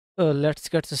Let's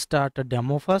get start a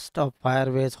demo first of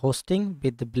Firebase hosting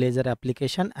with the Blazor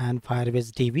application and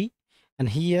Firebase DB. And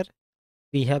here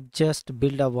we have just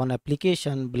built a one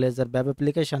application, Blazor web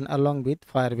application along with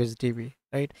Firebase DB,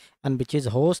 right? And which is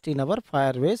host in our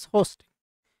Firebase hosting.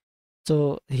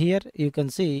 So here you can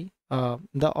see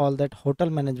the all that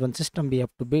hotel management system we have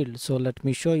to build. So let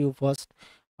me show you first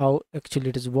how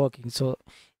actually it is working. So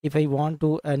if I want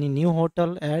to any new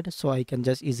hotel add, so I can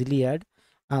just easily add,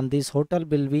 and this hotel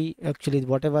will be actually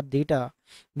whatever data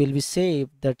will be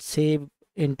saved, that save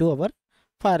into our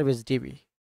Firebase DB.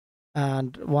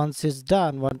 And once it's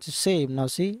done, once it's saved, now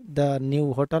see the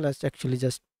new hotel has actually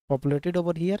just populated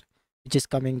over here, which is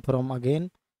coming from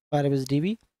again Firebase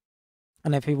DB.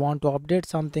 And if we want to update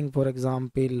something, for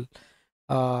example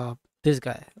this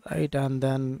guy, right, and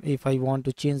then if I want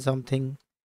to change something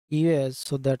US,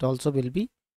 so that also will be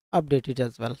updated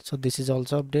as well. So this is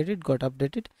also updated, got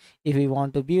updated. If we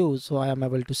want to view, so I am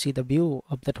able to see the view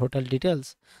of that hotel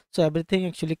details. So everything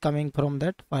actually coming from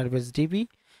that Firebase DB.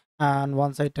 And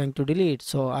once I try to delete,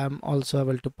 so I'm also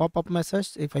able to pop up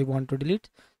message if I want to delete.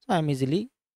 So I'm easily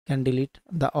can delete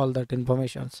the all that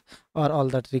informations or all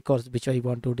that records which I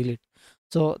want to delete.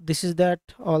 So this is that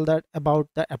all that about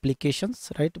the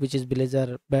applications, right, which is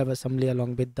Blazor WebAssembly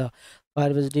along with the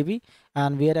Firebase DB.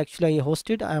 And where actually I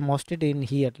hosted, I am hosted in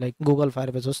here like Google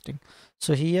Firebase Hosting.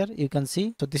 So here you can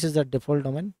see, so this is the default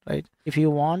domain, right? If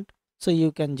you want, so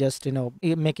you can just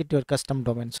make it your custom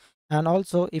domains. And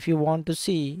also if you want to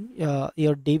see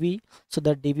your DB, so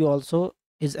that DB also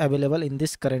is available in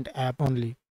this current app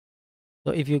only.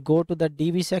 So if you go to the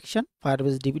DB section,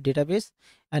 Firebase DB database,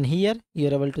 and here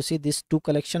you're able to see this two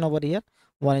collection over here.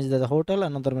 One is the hotel,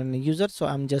 another one is user. So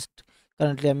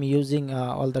I'm using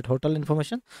all that hotel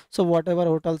information. So whatever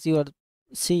hotels you are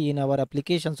see in our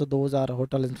application, so those are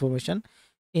hotel information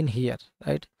in here,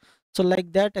 right? So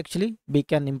like that actually we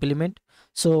can implement.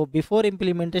 So before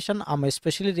implementation, I'm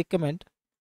especially recommend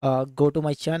go to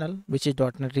my channel, which is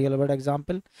 .NET Real World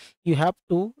Example. You have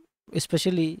to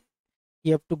especially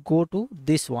you have to go to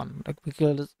this one, like,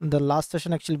 because the last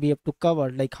session actually we have to cover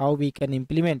like how we can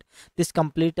implement this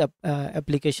complete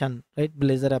application, right,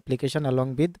 Blazor application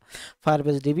along with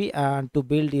Firebase DB and to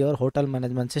build your hotel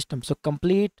management system. So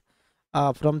complete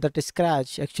from that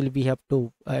scratch actually we have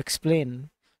to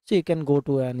explain. So you can go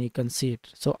to and you can see it.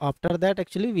 So after that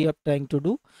actually we are trying to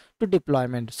do to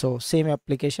deployment. So same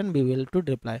application we will to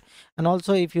deploy. And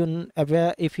also if you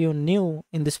new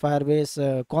in this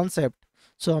Firebase concept,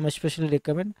 so I'm especially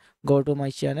recommend go to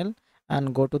my channel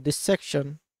and go to this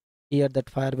section here, that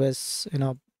Firebase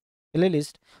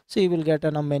playlist. So you will get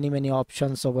many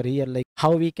options over here, like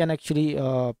how we can actually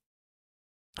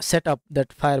set up that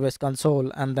Firebase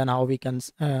console, and then how we can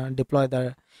deploy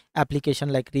the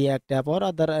application like React app or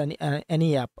other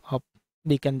any app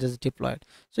we can just deploy it.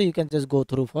 So you can just go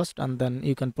through first and then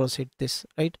you can proceed this,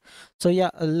 right? So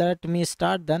yeah, let me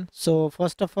start then. So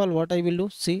first of all, what I will do,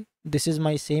 see, this is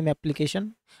my same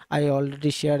application I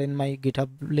already shared in my GitHub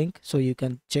link, so you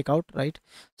can check out, right?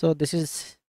 So this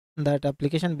is that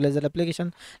application, Blazor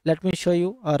application. Let me show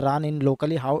you run in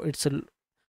locally how it's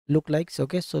look like.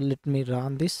 Okay, so let me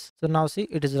run this. So now see,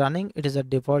 it is running. It is a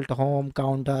default home,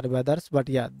 counter, weathers, but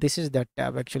yeah, this is that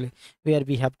tab actually where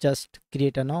we have just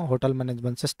created a hotel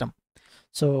management system.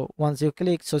 So once you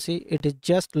click, so see, it is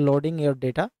just loading your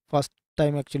data first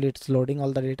time. Actually it's loading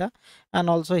all the data, and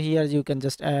also here you can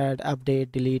just add,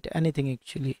 update, delete anything,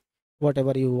 actually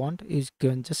whatever you want you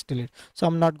can just delete. So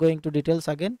I'm not going to details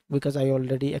again because I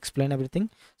already explained everything,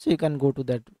 so you can go to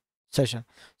that session.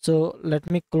 So let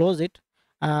me close it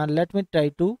and let me try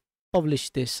to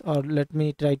publish this, or let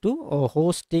me try to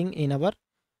hosting in our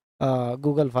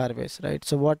Google Firebase, right?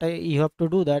 So you have to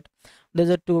do that. There's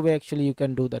a two way actually you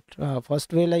can do that.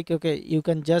 First way, like, okay, you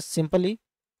can just simply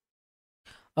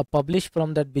publish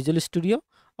from that Visual Studio,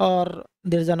 or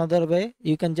there's another way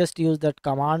you can just use that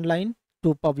command line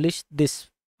to publish this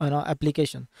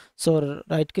application. So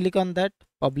right click on that,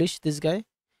 publish this guy,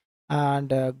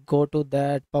 and go to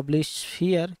that publish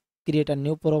here, create a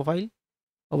new profile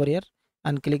over here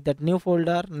and click that new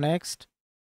folder, next,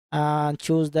 and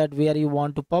choose that where you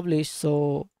want to publish.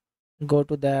 So go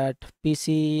to that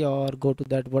PC or go to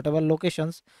that whatever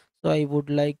locations. So I would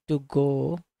like to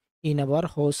go in our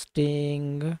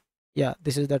hosting. Yeah,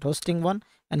 this is that hosting one,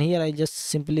 and here I just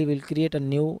simply will create a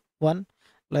new one,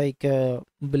 like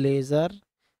Blazor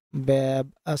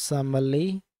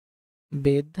WebAssembly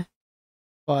with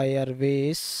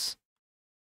Firebase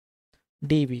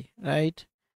DB, right?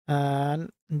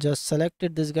 And just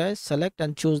selected this guy, select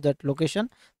and choose that location.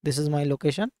 This is my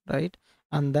location, right?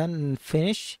 And then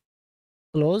finish,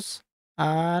 close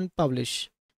and publish.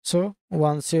 So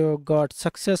once you got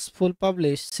successful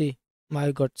published, see,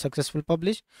 I got successful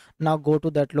published. Now go to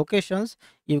that locations.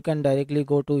 You can directly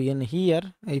go to in here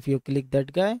if you click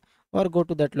that guy, or go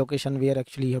to that location where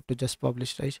actually you have to just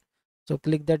publish, right? So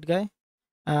click that guy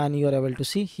and you are able to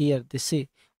see here this. See,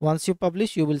 once you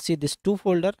publish, you will see this two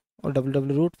folder, or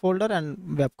www root folder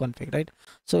and web config, right?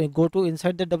 So you go to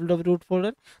inside the www root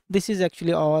folder. This is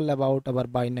actually all about our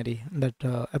binary, that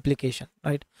application,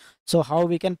 right? So how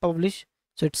we can publish?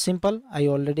 So it's simple. I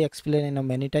already explained in a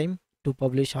many time to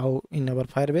publish how in our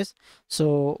Firebase.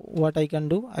 So what I can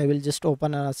do, I will just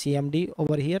open a cmd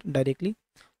over here directly.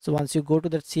 So once you go to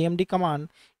that cmd command,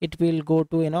 it will go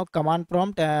to command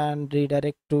prompt and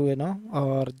redirect to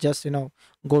or just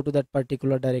go to that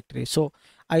particular directory. So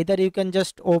either you can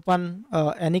just open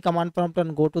any command prompt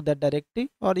and go to that directory,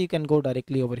 or you can go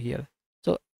directly over here.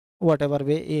 So whatever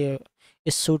way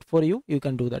is suit for you, you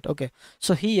can do that. Okay,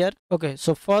 so here, okay,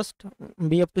 so first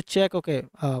we have to check, okay,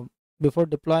 before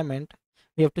deployment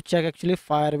we have to check actually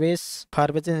Firebase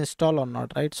is installed or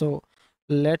not, right? So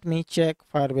let me check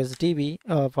Firebase DB,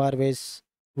 Firebase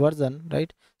version,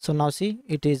 right? So now see,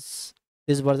 it is,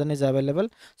 this version is available.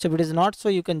 So if it is not, so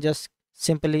you can just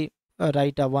simply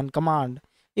write a one command,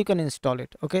 you can install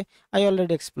it. Okay, I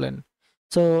already explained.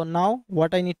 So now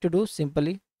what I need to do,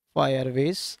 simply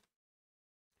Firebase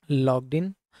logged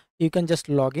in, you can just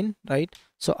log in, right?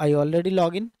 So I already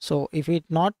log in. So if it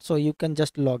not, so you can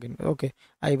just log in. Okay,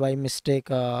 I by mistake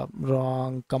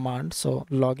wrong command, so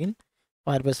login,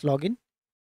 Firebase login.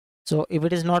 So if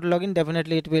it is not login,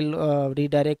 definitely it will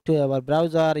redirect to our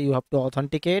browser. You have to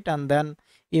authenticate and then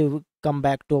you come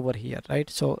back to over here, right?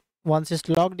 So once it's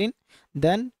logged in,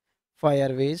 then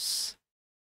Firebase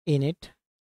init.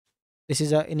 This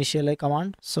is a initialize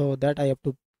command, so that I have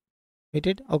to hit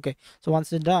it. Okay, so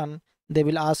once it's done, they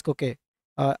will ask, okay,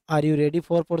 are you ready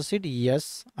for proceed?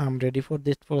 Yes, I'm ready for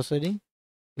this proceeding.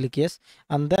 Click yes,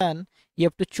 and then you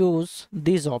have to choose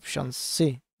these options.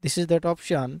 See, this is that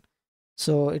option.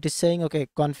 So it is saying, okay,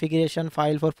 configuration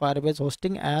file for Firebase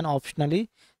hosting and optionally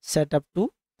set up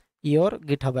to your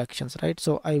GitHub actions, right?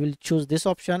 So I will choose this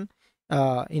option,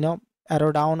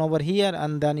 arrow down over here,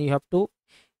 and then you have to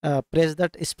press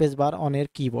that space bar on your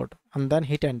keyboard and then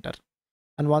hit enter.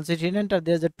 And once it hit enter,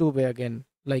 there's a two-way again.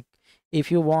 Like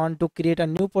if you want to create a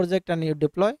new project and you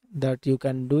deploy that, you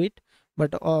can do it.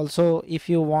 But also if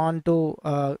you want to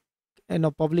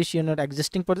publish your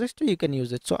existing project, you can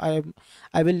use it. So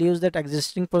I will use that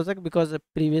existing project, because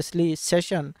previously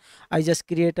session I just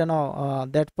create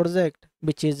that project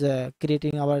which is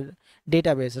creating our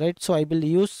database, right? So I will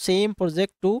use same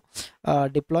project to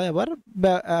deploy our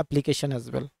application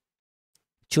as well.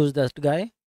 Choose that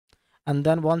guy, and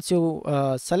then once you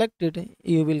select it,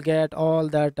 you will get all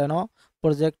that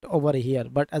project over here.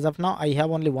 But as of now I have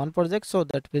only one project, so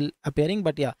that will appearing.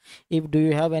 But yeah, if do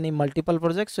you have any multiple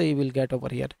projects, so you will get over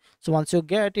here. So once you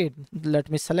get it,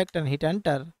 let me select and hit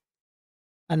enter.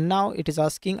 And now it is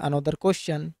asking another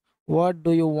question: what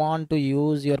do you want to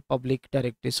use your public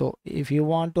directory? So if you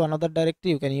want to another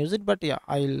directory, you can use it, but yeah,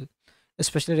 I'll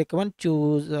especially recommend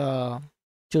choose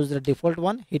the default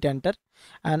one, hit enter.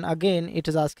 And again it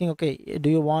is asking, okay, do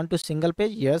you want to single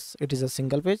page? Yes, it is a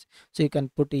single page, so you can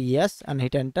put a yes and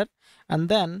hit enter. And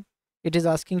then it is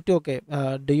asking to, okay,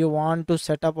 do you want to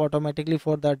set up automatically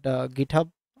for that GitHub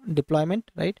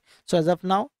deployment, right? So as of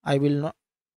now I will not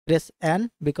press N,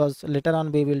 because later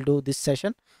on we will do this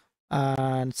session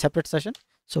and separate session.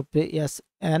 So yes,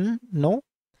 N, no.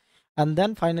 And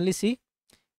then finally see,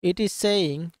 it is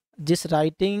saying just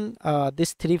writing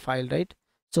this three file, right?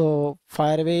 So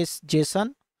Firebase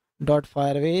JSON dot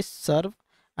Firebase serve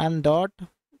and dot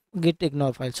git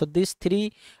ignore file. So these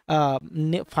three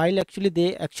file actually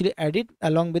they actually added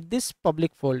along with this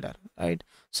public folder, right?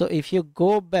 So if you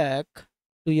go back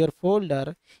to your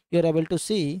folder, you're able to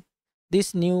see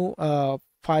this new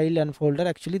file and folder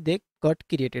actually they got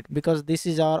created, because this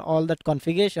is our all that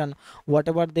configuration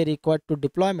whatever they require to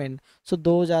deployment. So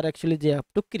those are actually they have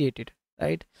to create it,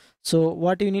 right? So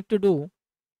what you need to do,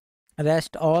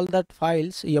 rest all that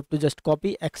files you have to just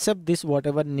copy except this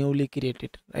whatever newly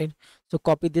created, right? So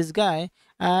copy this guy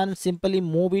and simply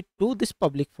move it to this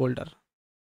public folder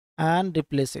and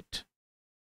replace it.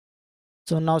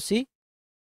 So now see,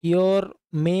 your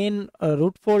main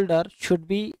root folder should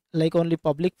be like only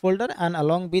public folder and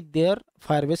along with their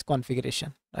Firebase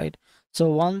configuration, right? So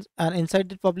once and inside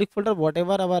the public folder,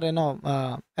 whatever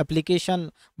our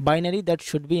application binary, that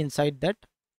should be inside that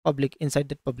public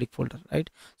folder, right?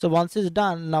 So once it's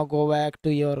done, now go back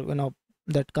to your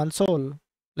that console,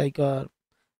 like the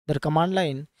command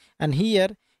line, and here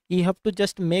you have to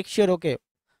just make sure, okay,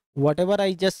 whatever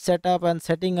I just set up and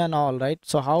setting and all, right?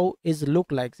 So how is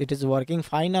look like it is working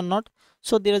fine or not?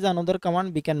 So there is another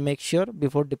command we can make sure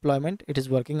before deployment it is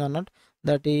working or not.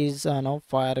 That is now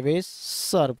Firebase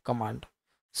serve command.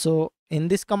 So in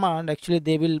this command actually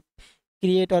they will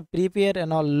create or prepare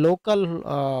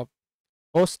local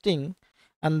hosting,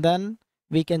 and then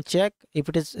we can check if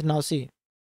it is now. See,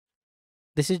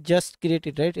 this is just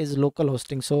created, right? Is local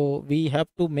hosting, so we have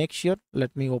to make sure.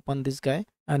 Let me open this guy,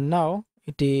 and now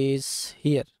it is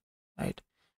here, right?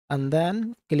 And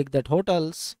then click that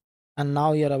hotels, and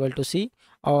now you're able to see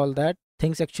all that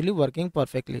things actually working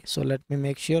perfectly. So let me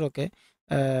make sure, okay,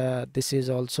 this is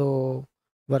also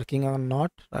working or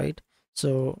not, right?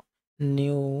 So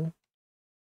new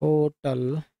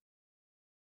hotel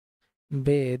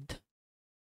with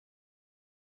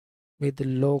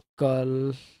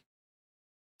local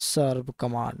serve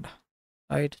command,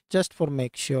 right? Just for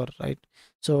make sure, right?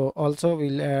 So also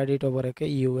we'll add it over, okay,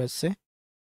 USA,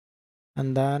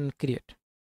 and then create.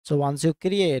 So once you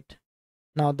create,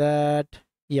 now that,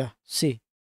 yeah, see,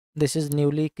 this is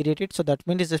newly created, so that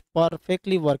means it's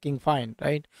perfectly working fine,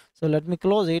 right? So let me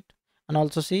close it, and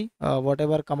also see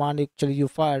whatever command actually you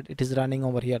fired, it is running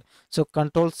over here. So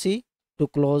Control C to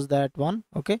close that one,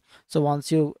 okay? So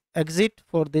once you exit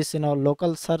for this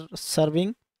local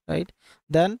serving, right,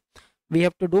 then we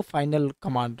have to do final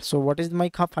command. So what is my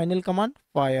final command?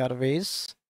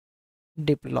 Firebase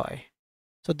deploy.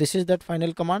 So this is that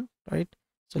final command, right?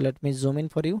 So let me zoom in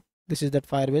for you. This is that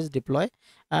Firebase deploy,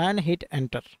 and hit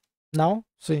enter. Now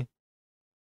see,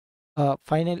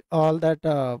 final all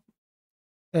that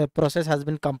process has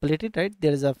been completed, right?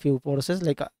 There is a few process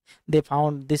like they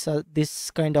found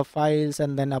this kind of files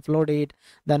and then upload it,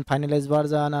 then finalize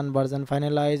version and version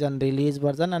finalize and release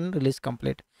version and release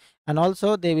complete. And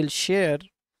also they will share,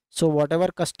 so whatever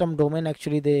custom domain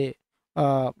actually they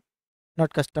uh,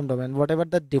 not custom domain, whatever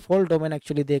the default domain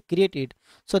actually they created,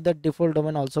 so that default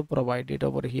domain also provided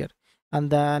over here. And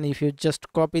then if you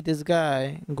just copy this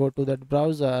guy, go to that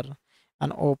browser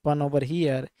and open over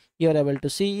here, you're able to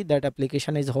see that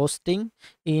application is hosting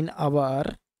in our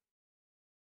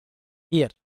here,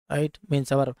 right?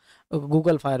 Means our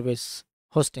Google Firebase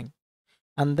hosting.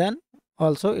 And then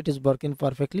also it is working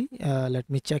perfectly. Let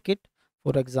me check it.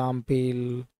 For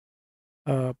example,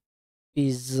 uh,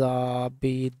 pizza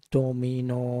be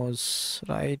Domino's,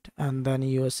 right? And then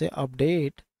USA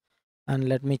update, and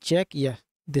let me check. Yeah,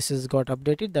 this is got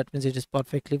updated, that means it is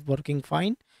perfectly working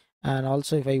fine. And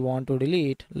also if I want to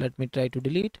delete, let me try to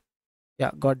delete.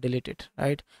 Yeah, got deleted,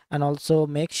 right? And also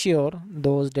make sure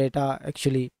those data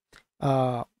actually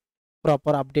uh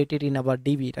proper updated in our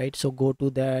DB, right? So go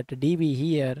to that DB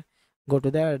here, go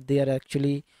to that, there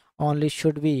actually only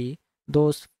should be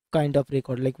those kind of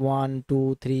record like 1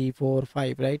 2 3 4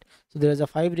 5, right? So there is a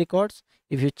 5 records.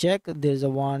 If you check, there's a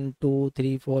 1 2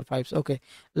 3 4 5. So, okay,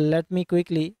 let me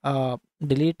quickly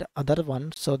delete other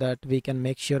one so that we can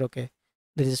make sure, okay,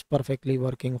 this is perfectly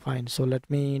working fine. So let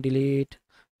me delete,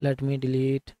 let me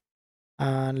delete,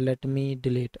 and let me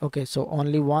delete. Okay, so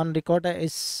only one record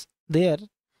is there,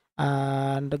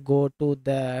 and go to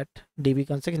that DB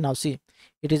console. Now see,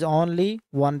 it is only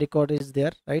one record is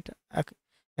there, right?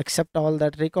 Except all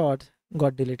that record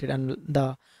got deleted, and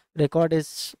the record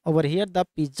is over here, the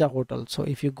pizza hotel. So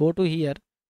if you go to here,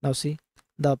 now see,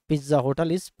 the pizza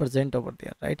hotel is present over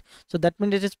there, right? So that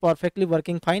means it is perfectly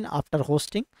working fine after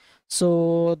hosting.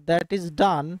 So that is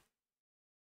done.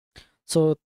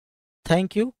 So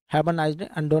thank you, have a nice day,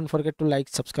 and don't forget to like,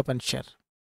 subscribe and share.